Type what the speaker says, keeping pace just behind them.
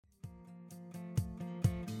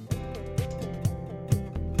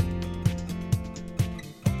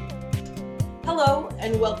Hello,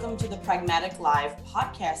 and welcome to the Pragmatic Live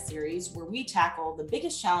podcast series, where we tackle the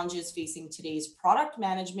biggest challenges facing today's product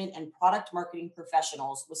management and product marketing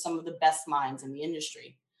professionals with some of the best minds in the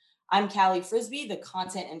industry. I'm Callie Frisbee, the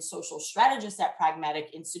content and social strategist at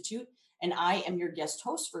Pragmatic Institute, and I am your guest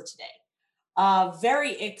host for today.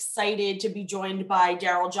 Very excited to be joined by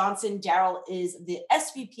Daryl Johnson. Daryl is the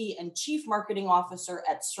SVP and Chief Marketing Officer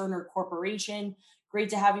at Cerner Corporation. Great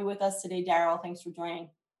to have you with us today, Daryl. Thanks for joining.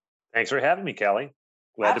 Thanks for having me, Kelly.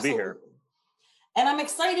 Glad to be here. Absolutely. And I'm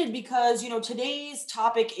excited because, today's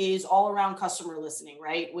topic is all around customer listening,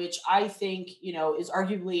 right? Which I think, is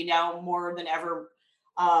arguably now more than ever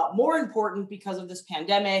more important because of this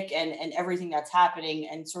pandemic and everything that's happening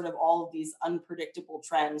and sort of all of these unpredictable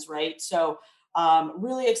trends, right? So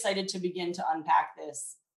really excited to begin to unpack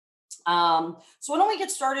this. So why don't we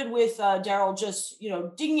get started with Daryl, just,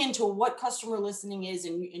 digging into what customer listening is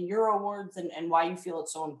in your words and why you feel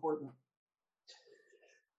it's so important.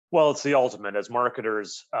 Well, it's the ultimate as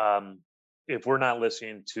marketers. If we're not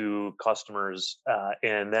listening to customers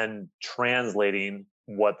and then translating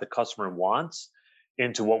what the customer wants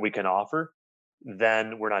into what we can offer,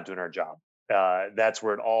 then we're not doing our job. That's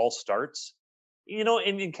where it all starts.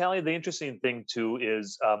 In Cali, the interesting thing too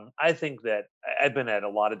is I think that I've been at a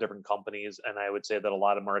lot of different companies, and I would say that a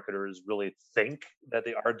lot of marketers really think that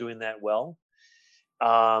they are doing that well.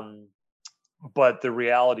 Um, but the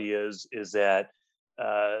reality is that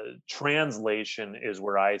translation is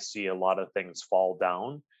where I see a lot of things fall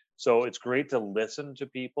down. So it's great to listen to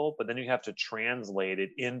people, but then you have to translate it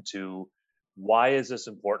into why is this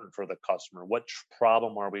important for the customer? What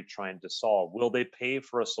problem are we trying to solve? Will they pay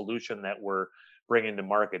for a solution that we're bringing to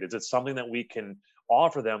market? Is it something that we can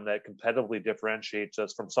offer them that competitively differentiates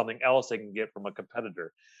us from something else they can get from a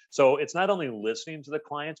competitor? So it's not only listening to the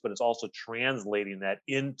clients, but it's also translating that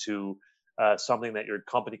into something that your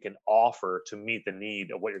company can offer to meet the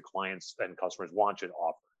need of what your clients and customers want you to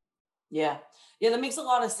offer. Yeah. Yeah, that makes a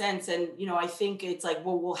lot of sense. And, I think it's like,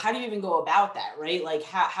 well, how do you even go about that, right? Like,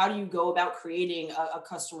 how do you go about creating a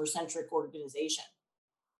customer centric organization?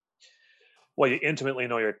 Well, you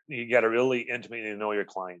got to really intimately know your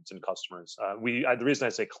clients and customers. The reason I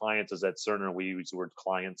say clients is that Cerner, we use the word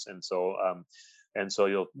clients. And so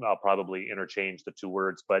I'll probably interchange the two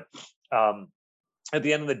words. But um, at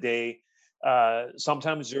the end of the day,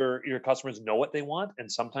 sometimes your customers know what they want,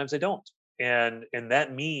 and sometimes they don't. And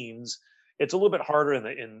that means it's a little bit harder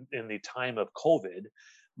in the time of COVID.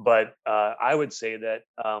 But I would say that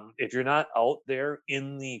if you're not out there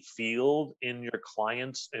in the field, in your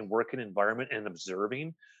clients and working environment and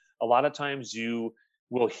observing, a lot of times you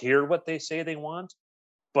will hear what they say they want,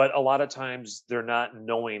 but a lot of times they're not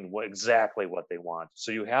knowing exactly what they want.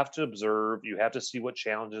 So you have to observe, you have to see what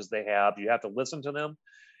challenges they have, you have to listen to them,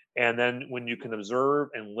 and then when you can observe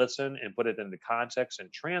and listen and put it into context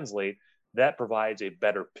and translate, that provides a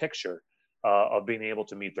better picture of being able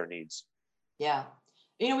to meet their needs. Yeah.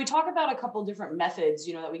 We talk about a couple different methods,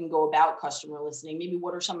 that we can go about customer listening. Maybe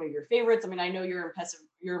what are some of your favorites? I mean, I know your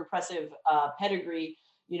impressive pedigree.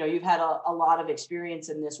 You've had a lot of experience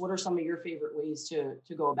in this. What are some of your favorite ways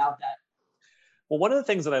to go about that? Well, one of the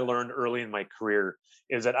things that I learned early in my career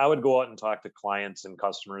is that I would go out and talk to clients and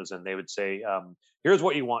customers, and they would say, "Here's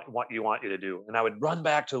what you want you to do," and I would run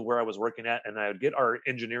back to where I was working at, and I would get our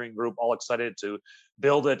engineering group all excited to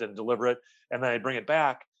build it and deliver it, and then I'd bring it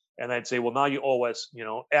back, and I'd say, "Well, now you owe us,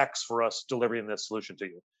 X for us delivering this solution to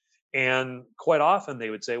you," and quite often they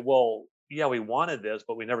would say, "Well, yeah, we wanted this,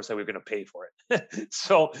 but we never said we were going to pay for it."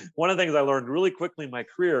 So one of the things I learned really quickly in my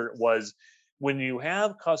career was when you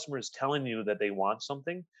have customers telling you that they want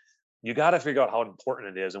something, you got to figure out how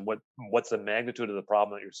important it is and what's the magnitude of the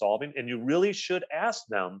problem that you're solving, and you really should ask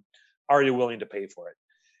them, are you willing to pay for it?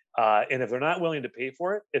 And if they're not willing to pay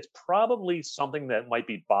for it, it's probably something that might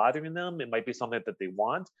be bothering them. It might be something that they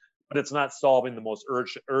want, but it's not solving the most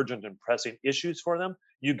urgent and pressing issues for them.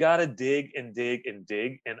 You got to dig and dig and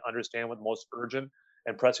dig and understand what the most urgent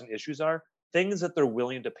and pressing issues are, things that they're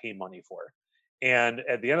willing to pay money for. And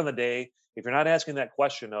at the end of the day, if you're not asking that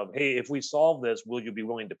question of, hey, if we solve this, will you be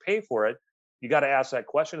willing to pay for it? You got to ask that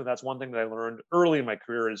question. And that's one thing that I learned early in my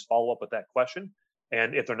career is follow up with that question.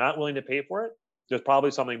 And if they're not willing to pay for it, there's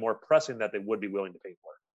probably something more pressing that they would be willing to pay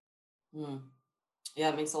for. Hmm.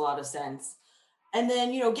 Yeah, it makes a lot of sense. And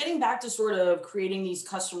then, getting back to sort of creating these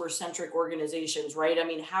customer centric organizations, right? I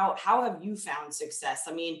mean, how have you found success?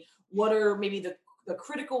 I mean, what are maybe the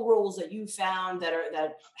critical roles that you found that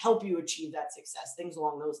help you achieve that success? Things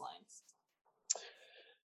along those lines.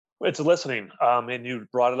 It's listening, and you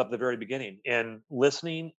brought it up at the very beginning. And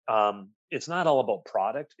listening, it's not all about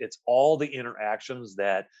product; it's all the interactions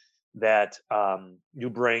that that you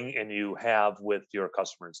bring and you have with your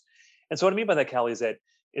customers. And so what I mean by that, Callie,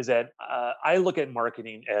 is that I look at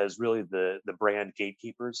marketing as really the brand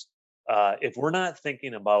gatekeepers. If we're not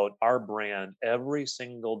thinking about our brand every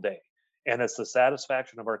single day, and it's the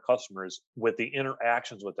satisfaction of our customers with the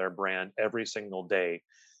interactions with our brand every single day,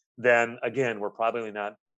 then again, we're probably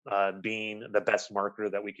not being the best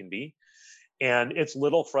marketer that we can be. And it's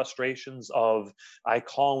little frustrations of I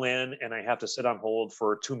call in and I have to sit on hold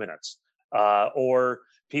for 2 minutes, or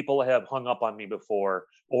people have hung up on me before,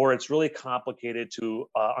 or it's really complicated to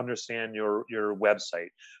understand your website,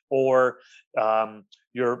 or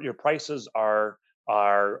your prices are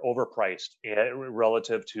overpriced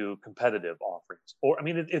relative to competitive offerings. Or I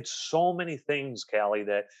mean, it's so many things, Callie,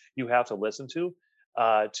 that you have to listen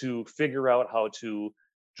to figure out how to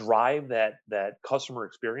drive that customer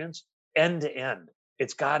experience end to end.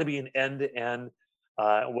 It's got to be an end to end.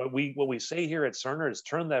 What we say here at Cerner is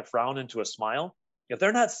turn that frown into a smile. If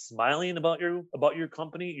they're not smiling about your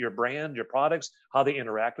company, your brand, your products, how they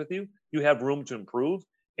interact with you, you have room to improve.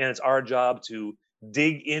 And it's our job to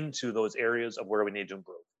dig into those areas of where we need to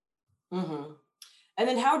improve. Hmm. And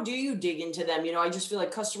then how do you dig into them? I just feel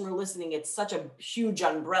like customer listening, it's such a huge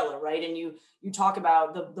umbrella, right? And you talk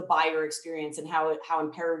about the buyer experience and how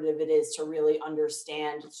imperative it is to really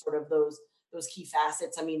understand sort of those key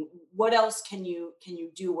facets. I mean, what else can you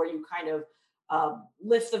do where you kind of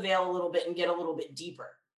lift the veil a little bit and get a little bit deeper?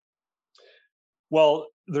 Well,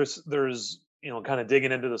 there's kind of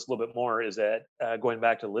digging into this a little bit more is that going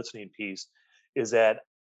back to the listening piece is that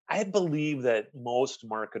I believe that most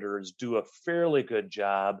marketers do a fairly good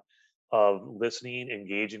job of listening,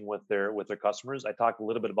 engaging with their customers. I talked a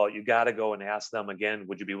little bit about you got to go and ask them again,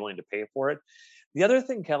 would you be willing to pay for it? The other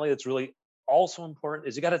thing, Kelly, that's really also important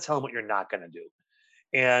is you got to tell them what you're not going to do.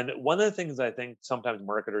 And one of the things I think sometimes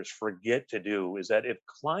marketers forget to do is that if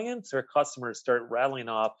clients or customers start rattling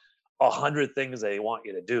off 100 things they want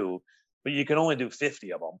you to do, but you can only do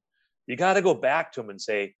 50 of them, you got to go back to them and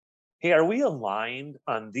say, hey, are we aligned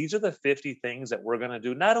on these are the 50 things that we're going to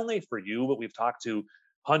do, not only for you, but we've talked to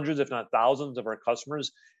hundreds, if not thousands of our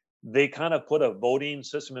customers. They kind of put a voting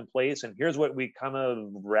system in place. And here's what we kind of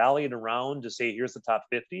rallied around to say, here's the top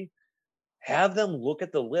 50. Have them look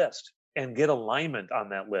at the list and get alignment on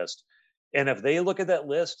that list. And if they look at that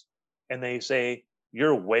list and they say,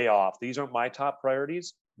 you're way off, these aren't my top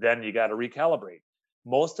priorities, then you got to recalibrate.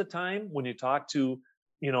 Most of the time, when you talk to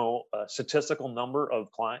a statistical number of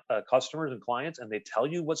customers and clients, and they tell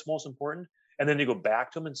you what's most important, and then you go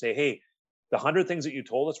back to them and say, hey, the 100 things that you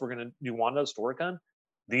told us you wanted us to work on,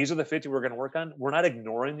 these are the 50 we're going to work on. We're not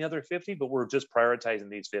ignoring the other 50, but we're just prioritizing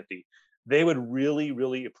these 50. They would really,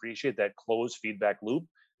 really appreciate that closed feedback loop,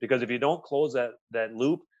 because if you don't close that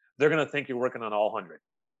loop, they're going to think you're working on all 100,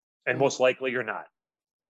 and Mhm. most likely you're not.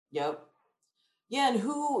 Yep. Yeah, and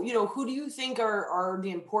who do you think are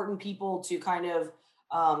the important people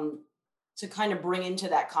um to kind of bring into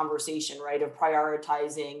that conversation, right? Of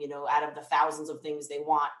prioritizing, out of the thousands of things they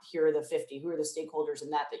want, here are the 50. Who are the stakeholders in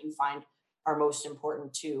that you find are most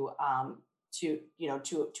important to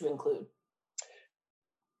include?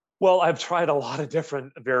 Well, I've tried a lot of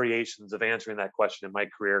different variations of answering that question in my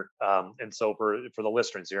career, and so for the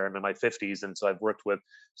listeners here, I'm in my 50s, and so I've worked with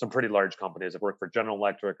some pretty large companies. I've worked for General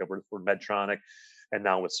Electric, I've worked for Medtronic, and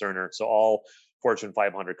now with Cerner. So all Fortune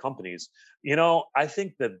 500 companies. I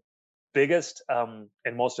think the biggest and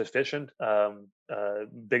most efficient,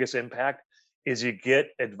 biggest impact is you get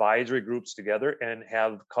advisory groups together and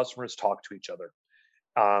have customers talk to each other.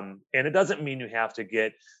 And it doesn't mean you have to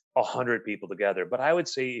get 100 people together, but I would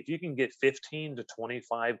say if you can get 15 to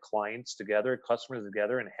 25 clients together, customers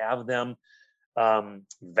together, and have them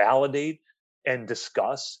validate and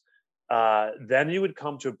discuss, then you would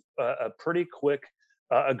come to a pretty quick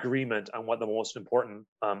agreement on what the most important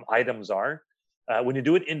items are. When you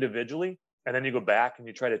do it individually, and then you go back and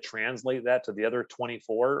you try to translate that to the other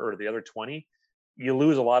 24 or the other 20, you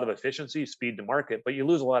lose a lot of efficiency, speed to market, but you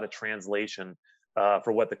lose a lot of translation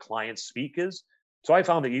for what the client speak is. So I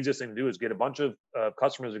found the easiest thing to do is get a bunch of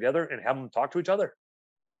customers together and have them talk to each other.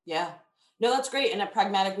 Yeah. No, that's great. And at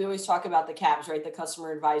Pragmatic, we always talk about the CABs, right? The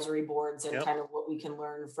customer advisory boards and Yep. kind of what we can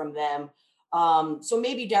learn from them. So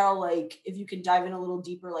maybe Daryl, like if you could dive in a little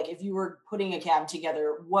deeper, like if you were putting a cab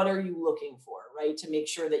together, what are you looking for, right? To make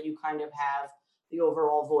sure that you kind of have the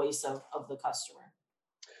overall voice of the customer.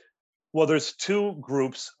 Well, there's two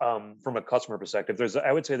groups from a customer perspective.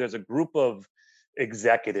 I would say there's a group of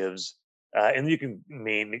executives And you can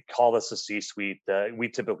call this a C-suite. We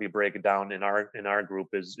typically break it down in our group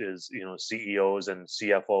is CEOs and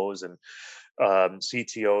CFOs and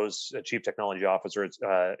CTOs, Chief Technology Officers,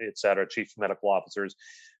 et cetera, Chief Medical Officers.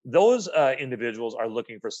 Those individuals are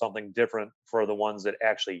looking for something different for the ones that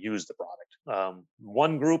actually use the product.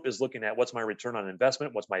 One group is looking at what's my return on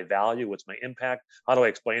investment, what's my value, what's my impact, how do I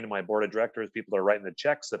explain to my board of directors, people that are writing the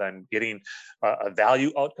checks, that I'm getting a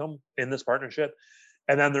value outcome in this partnership.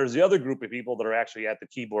 And then there's the other group of people that are actually at the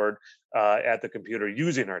keyboard, at the computer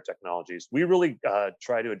using our technologies. We really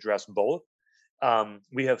try to address both.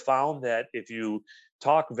 We have found that if you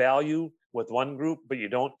talk value with one group, but you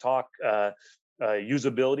don't talk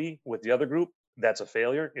usability with the other group, that's a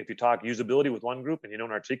failure. If you talk usability with one group and you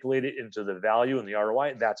don't articulate it into the value and the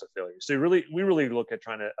ROI, that's a failure. So we really look at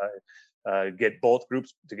trying to get both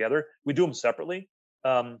groups together. We do them separately.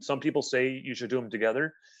 Some people say you should do them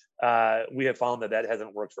together. We have found that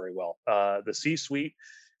hasn't worked very well. The C-suite,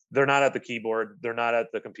 they're not at the keyboard, they're not at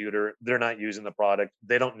the computer, they're not using the product.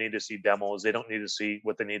 They don't need to see demos, they don't need to see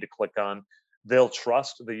what they need to click on. They'll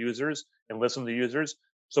trust the users and listen to the users.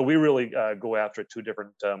 So we really go after two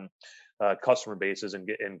different customer bases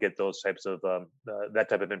and get those types of that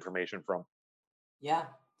type of information from. Yeah,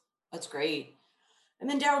 that's great. And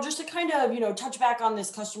then Daryl, just to kind of, touch back on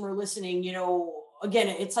this customer listening, again,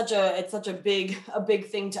 it's such a big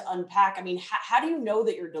thing to unpack. I mean, how do you know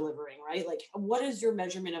that you're delivering, right? Like, what is your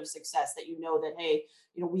measurement of success that you know that, hey,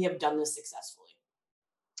 we have done this successfully?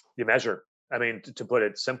 You measure. I mean, to put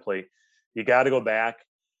it simply, you got to go back.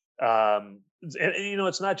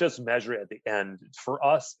 It's not just measure at the end. For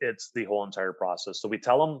us, it's the whole entire process. So we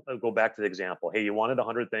tell them, go back to the example. Hey, you wanted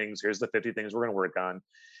 100 things. Here's the 50 things we're going to work on.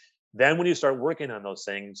 Then when you start working on those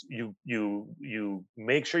things, you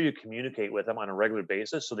make sure you communicate with them on a regular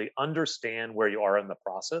basis so they understand where you are in the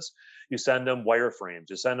process. You send them wireframes,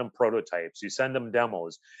 you send them prototypes, you send them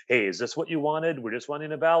demos. Hey, is this what you wanted? We're just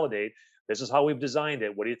wanting to validate. This is how we've designed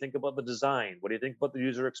it. What do you think about the design? What do you think about the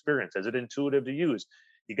user experience? Is it intuitive to use?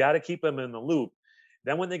 You got to keep them in the loop.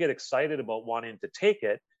 Then when they get excited about wanting to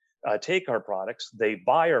take our products, they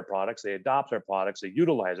buy our products, they adopt our products, they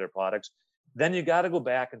utilize our products. Then you got to go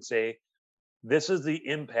back and say, this is the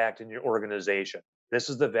impact in your organization. This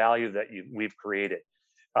is the value that we've created.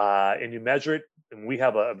 And you measure it. And we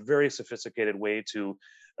have a very sophisticated way to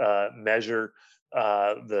measure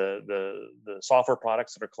the software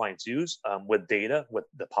products that our clients use with data, with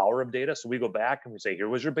the power of data. So we go back and we say, here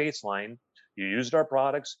was your baseline. You used our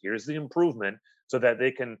products. Here's the improvement, so that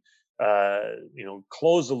they can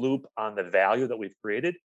close the loop on the value that we've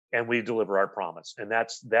created, and we deliver our promise. And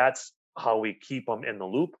that's how we keep them in the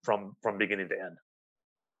loop from beginning to end.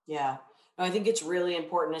 Yeah. No, I think it's really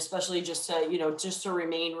important, especially just to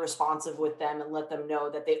remain responsive with them and let them know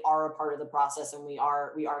that they are a part of the process, and we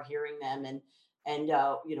are hearing them and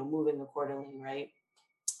moving accordingly, right?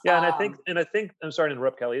 Yeah, Um, and I think I'm sorry to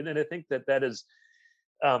interrupt, Kelly, and I think that is,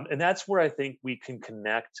 and that's where I think we can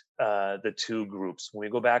connect the two groups. When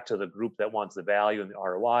we go back to the group that wants the value and the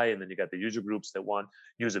ROI, and then you got the user groups that want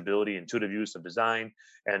usability, intuitive use of design,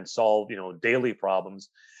 and solve daily problems.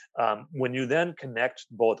 When you then connect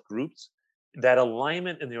both groups, that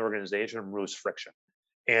alignment in the organization removes friction,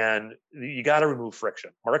 and you got to remove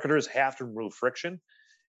friction. Marketers have to remove friction,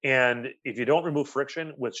 and if you don't remove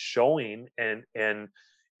friction with showing and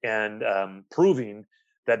proving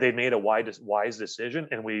that they made a wise decision,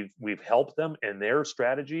 and we've helped them in their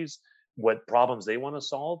strategies, what problems they want to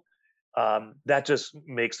solve, that just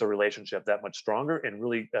makes the relationship that much stronger, and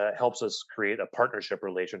really helps us create a partnership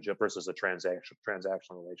relationship versus a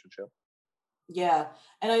transactional relationship. Yeah.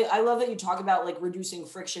 And I love that you talk about like reducing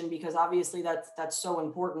friction, because obviously that's so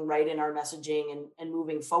important, right, in our messaging and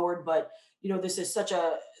moving forward. But this is such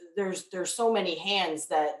a there's so many hands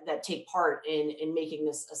that take part in making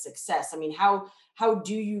this a success. I mean, how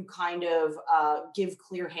do you kind of give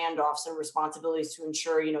clear handoffs and responsibilities to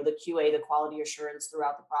ensure, the QA, the quality assurance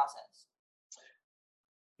throughout the process?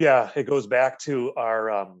 Yeah, it goes back to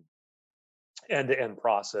our end-to-end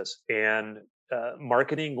process, and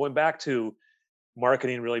marketing, going back to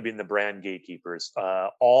marketing really being the brand gatekeepers.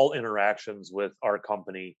 All interactions with our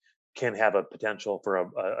company can have a potential for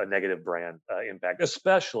a negative brand impact,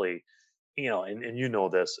 especially,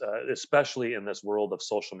 and this, especially in this world of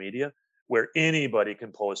social media, where anybody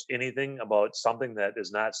can post anything about something that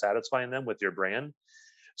is not satisfying them with your brand.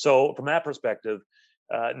 So from that perspective,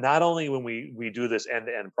 not only when we do this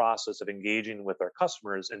end-to-end process of engaging with our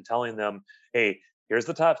customers and telling them, hey, here's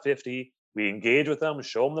the top 50, we engage with them,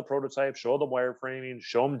 show them the prototype, show the wireframing,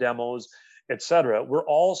 show them demos, etc. We're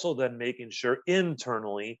also then making sure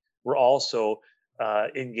internally we're also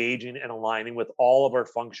engaging and aligning with all of our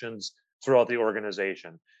functions throughout the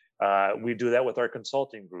organization. We do that with our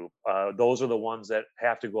consulting group. Those are the ones that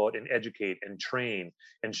have to go out and educate and train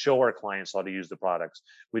and show our clients how to use the products.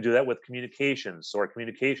 We do that with communications, so our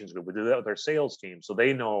communications group. We do that with our sales team, so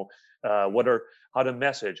they know how to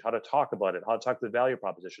message, how to talk about it, how to talk to the value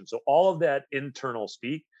proposition. So all of that internal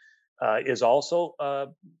speak is also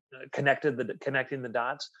connecting the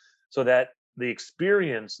dots, so that the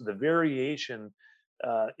experience, the variation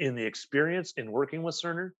in the experience in working with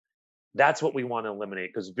Cerner, that's what we want to eliminate,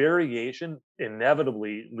 because variation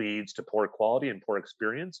inevitably leads to poor quality and poor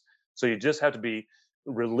experience. So you just have to be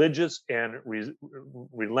religious and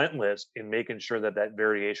relentless in making sure that that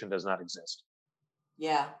variation does not exist.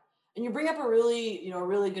 Yeah. And you bring up a really, a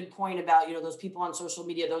really good point about, those people on social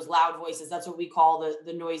media, those loud voices. That's what we call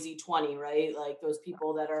the noisy 20, right? Like those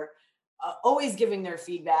people that are always giving their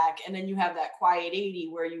feedback. And then you have that quiet 80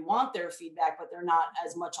 where you want their feedback, but they're not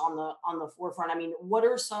as much on the forefront. I mean, what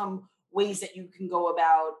are some ways that you can go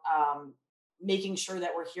about making sure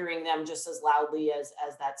that we're hearing them just as loudly as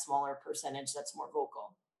that smaller percentage that's more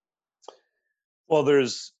vocal? Well,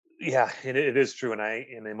 yeah, it is true.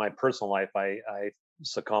 And in my personal life, I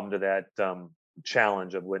succumb to that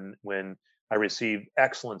challenge of when I receive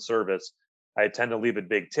excellent service, I tend to leave a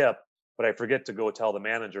big tip, but I forget to go tell the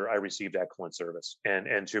manager I received excellent service.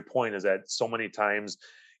 And to your point is that so many times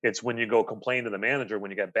it's when you go complain to the manager when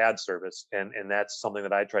you get bad service, and that's something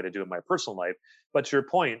that I try to do in my personal life. But to your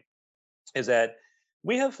point is that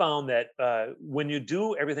we have found that when you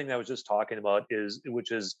do everything that I was just talking about,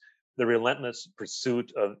 which is the relentless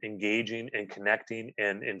pursuit of engaging and connecting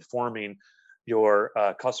and informing your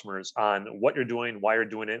customers on what you're doing, why you're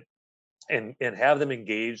doing it, and have them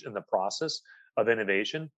engaged in the process of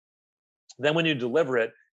innovation. Then when you deliver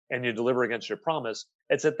it and you deliver against your promise,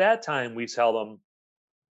 it's at that time we tell them,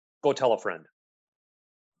 go tell a friend,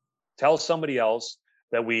 tell somebody else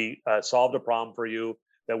that we solved a problem for you,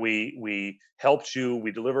 that we helped you,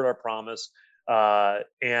 we delivered our promise,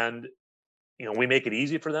 and we make it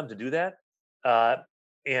easy for them to do that. Uh,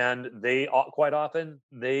 and quite often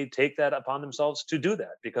they take that upon themselves to do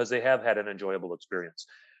that because they have had an enjoyable experience.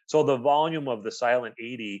 So the volume of the silent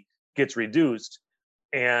 80 gets reduced,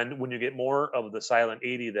 and when you get more of the silent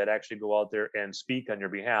 80 that actually go out there and speak on your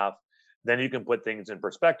behalf, then you can put things in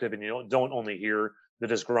perspective, and you don't only hear the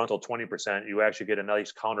disgruntled 20%, you actually get a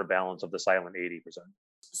nice counterbalance of the silent 80%.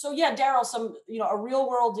 So yeah, Daryl, some a real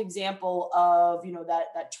world example of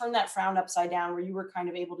that turn that frown upside down, where you were kind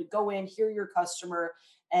of able to go in, hear your customer,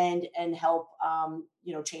 and help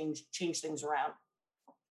change things around.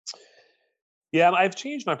 Yeah, I've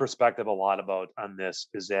changed my perspective a lot about on this.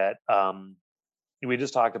 Is that we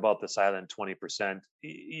just talked about the silent 20%.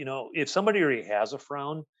 If somebody already has a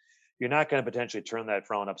frown, you're not going to potentially turn that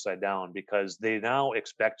frown upside down because they now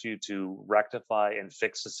expect you to rectify and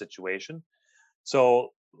fix the situation.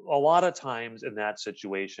 So a lot of times in that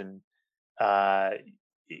situation, uh,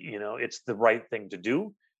 it's the right thing to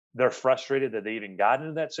do. They're frustrated that they even got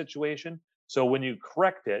into that situation. So when you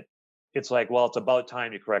correct it, it's like, well, it's about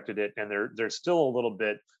time you corrected it, and they're still a little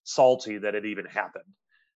bit salty that it even happened.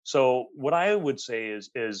 So what I would say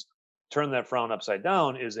is turn that frown upside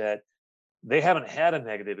down. Is that they haven't had a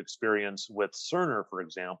negative experience with Cerner, for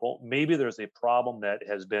example. Maybe there's a problem that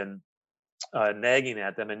has been nagging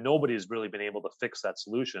at them, and nobody's really been able to fix that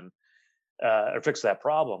solution or fix that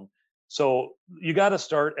problem. So you got to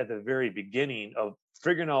start at the very beginning of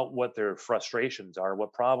figuring out what their frustrations are,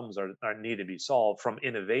 what problems are need to be solved from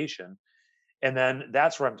innovation, and then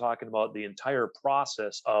that's where I'm talking about the entire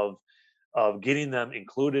process of getting them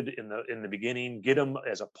included in the beginning, get them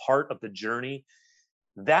as a part of the journey.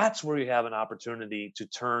 That's where you have an opportunity to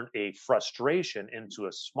turn a frustration into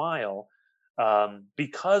a smile,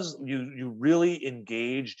 because you really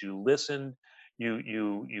engaged, you listened,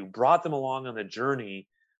 you brought them along on the journey.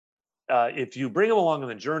 If you bring them along on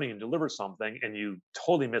the journey and deliver something and you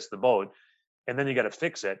totally miss the boat, and then you got to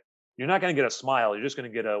fix it, you're not going to get a smile. You're just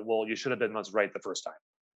going to get a, well, you should have been much right the first time.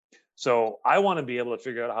 So I want to be able to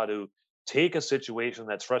figure out how to take a situation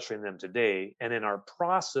that's frustrating them today, and in our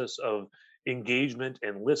process of engagement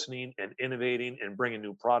and listening and innovating and bringing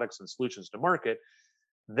new products and solutions to market,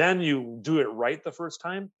 then you do it right the first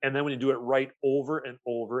time. And then when you do it right over and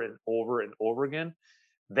over and over and over again,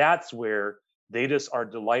 that's where they just are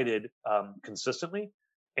delighted consistently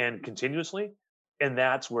and continuously. And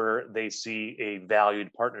that's where they see a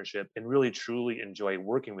valued partnership and really truly enjoy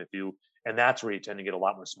working with you. And that's where you tend to get a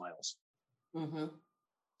lot more smiles. Hmm.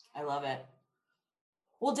 I love it.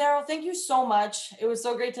 Well, Daryl, thank you so much. It was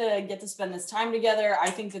so great to get to spend this time together.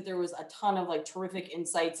 I think that there was a ton of terrific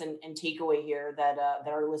insights and takeaway here that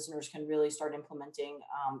our listeners can really start implementing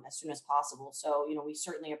as soon as possible. So, we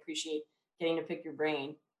certainly appreciate getting to pick your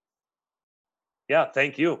brain. Yeah,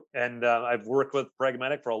 thank you. And I've worked with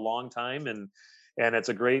Pragmatic for a long time, and it's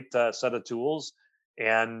a great set of tools.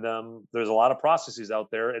 And there's a lot of processes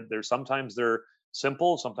out there. And there's sometimes they're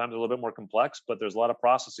simple, sometimes a little bit more complex, but there's a lot of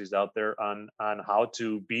processes out there on how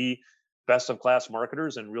to be best of class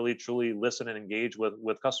marketers and really truly listen and engage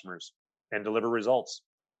with customers and deliver results.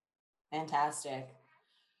 Fantastic.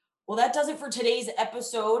 Well, that does it for today's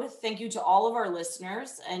episode. Thank you to all of our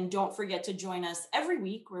listeners. And don't forget to join us every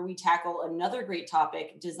week where we tackle another great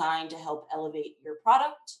topic designed to help elevate your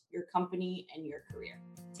product, your company, and your career.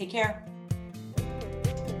 Take care.